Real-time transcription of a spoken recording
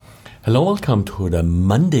Hello, welcome to the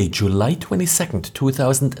Monday, July 22nd,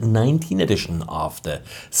 2019 edition of the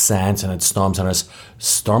SANS and Storm Center's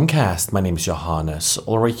StormCast. My name is Johannes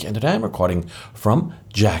Ulrich and today I'm recording from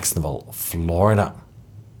Jacksonville, Florida.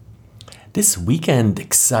 This weekend,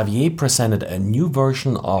 Xavier presented a new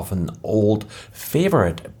version of an old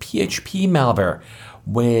favorite, PHP malware,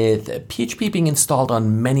 with PHP being installed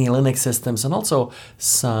on many Linux systems and also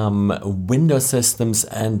some Windows systems,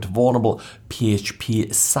 and vulnerable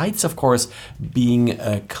PHP sites, of course, being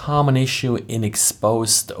a common issue in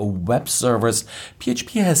exposed web servers.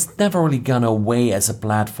 PHP has never really gone away as a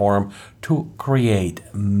platform to create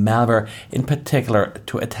malware, in particular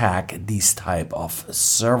to attack these type of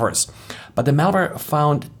servers. But the malware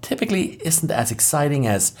found typically isn't as exciting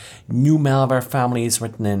as new malware families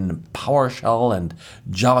written in PowerShell and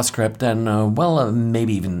JavaScript and,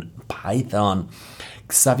 maybe even Python.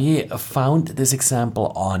 Xavier found this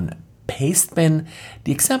example on Pastebin.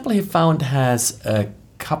 The example he found has a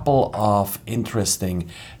couple of interesting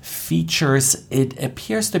features. It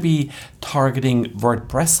appears to be targeting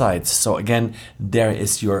WordPress sites. So again, there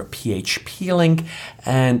is your PHP link,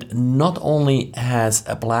 and not only has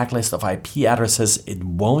a blacklist of IP addresses it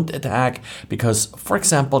won't attack because, for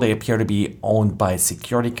example, they appear to be owned by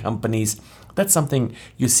security companies. That's something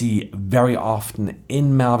you see very often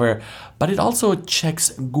in malware, but it also checks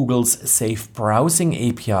Google's Safe Browsing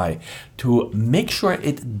API to make sure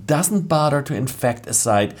it doesn't bother to infect a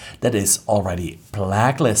site that is already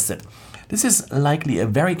blacklisted. This is likely a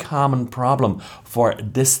very common problem for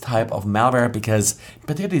this type of malware because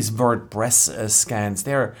particularly these WordPress scans,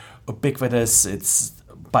 they're ubiquitous. It's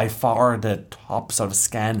by far the top sort of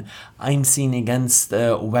scan I'm seeing against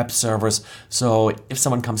web servers. So if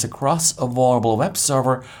someone comes across a vulnerable web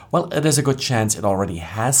server, well, there's a good chance it already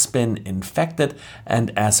has been infected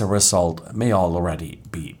and as a result may already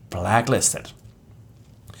be blacklisted.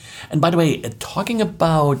 And by the way, talking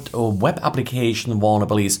about web application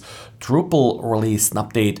vulnerabilities, Drupal released an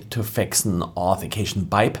update to fix an authentication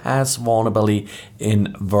bypass vulnerability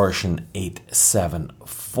in version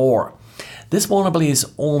 8.7.4. This vulnerability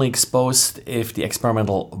is only exposed if the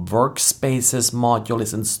experimental workspaces module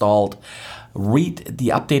is installed. Read the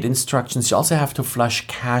update instructions. You also have to flush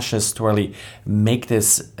caches to really make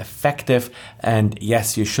this effective. And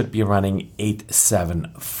yes, you should be running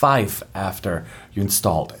 8.7.5 after you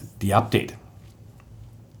installed the update.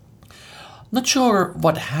 Not sure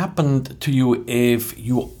what happened to you if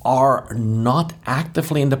you are not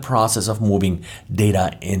actively in the process of moving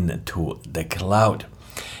data into the cloud.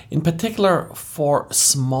 In particular, for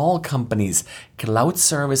small companies, cloud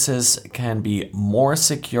services can be more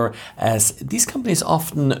secure as these companies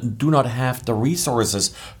often do not have the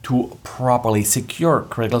resources to properly secure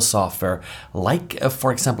critical software, like,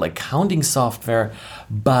 for example, accounting software.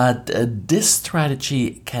 But this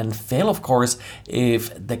strategy can fail, of course,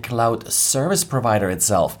 if the cloud service provider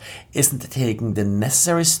itself isn't taking the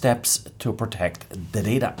necessary steps to protect the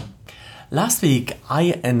data. Last week,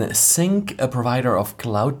 ISC, a provider of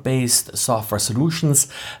cloud-based software solutions,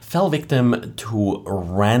 fell victim to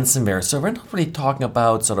ransomware. So we're not really talking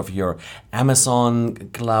about sort of your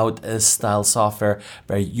Amazon cloud-style software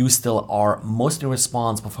where you still are mostly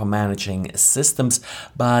responsible for managing systems,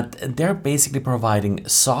 but they're basically providing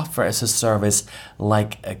software as a service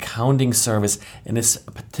like accounting service. In this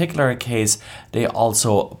particular case, they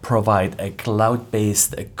also provide a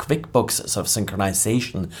cloud-based QuickBooks sort of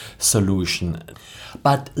synchronization solution.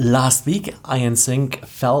 But last week, ISC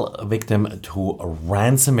fell victim to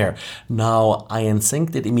ransomware. Now,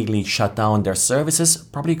 ISC did immediately shut down their services.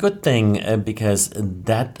 Probably a good thing because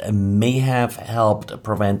that may have helped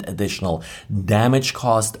prevent additional damage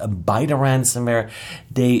caused by the ransomware.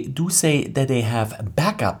 They do say that they have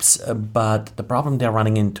backups, but the problem they're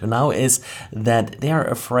running into now is that they are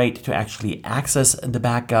afraid to actually access the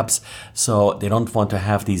backups. So they don't want to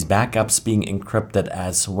have these backups being encrypted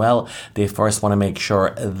as well. They first want to make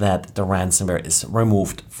sure that the ransomware is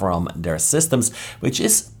removed from their systems, which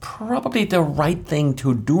is probably the right thing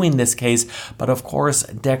to do in this case. But of course,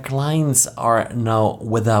 their clients are now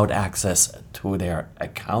without access to their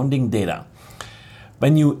accounting data.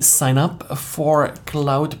 When you sign up for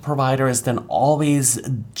cloud providers, then always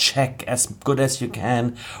check as good as you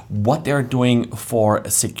can what they're doing for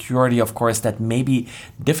security. Of course, that may be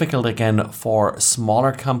difficult again for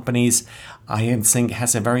smaller companies. ISC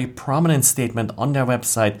has a very prominent statement on their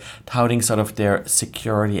website touting sort of their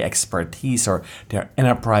security expertise, or their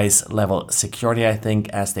enterprise level security, I think,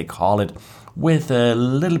 as they call it, with a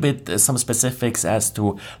little bit some specifics as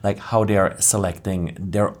to like how they're selecting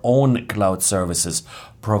their own cloud services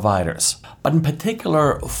providers. But in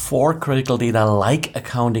particular, for critical data like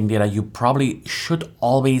accounting data, you probably should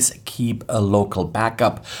always keep a local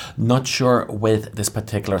backup. Not sure with this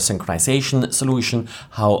particular synchronization solution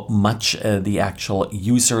how much the actual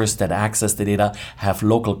users that access the data have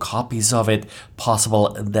local copies of it.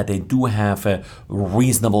 Possible that they do have a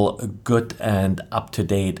reasonable, good and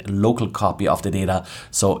up-to-date local copy of the data.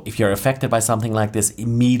 So if you're affected by something like this,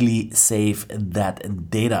 immediately save that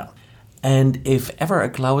data. And if ever a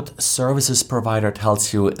cloud services provider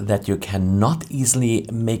tells you that you cannot easily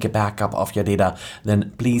make a backup of your data,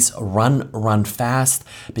 then please run fast,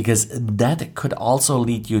 because that could also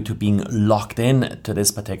lead you to being locked in to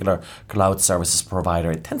this particular cloud services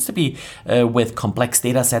provider. It tends to be with complex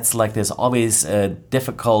data sets like this, always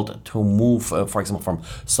difficult to move, for example, from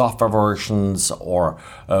software versions or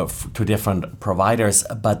to different providers,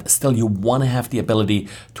 but still you want to have the ability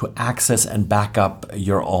to access and back up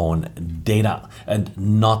your own data and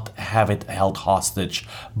not have it held hostage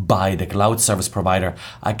by the cloud service provider.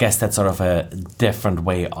 I guess that's sort of a different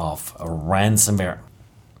way of ransomware.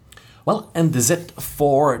 Well, and that's it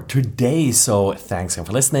for today. So thanks again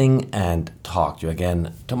for listening, and talk to you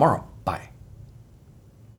again tomorrow.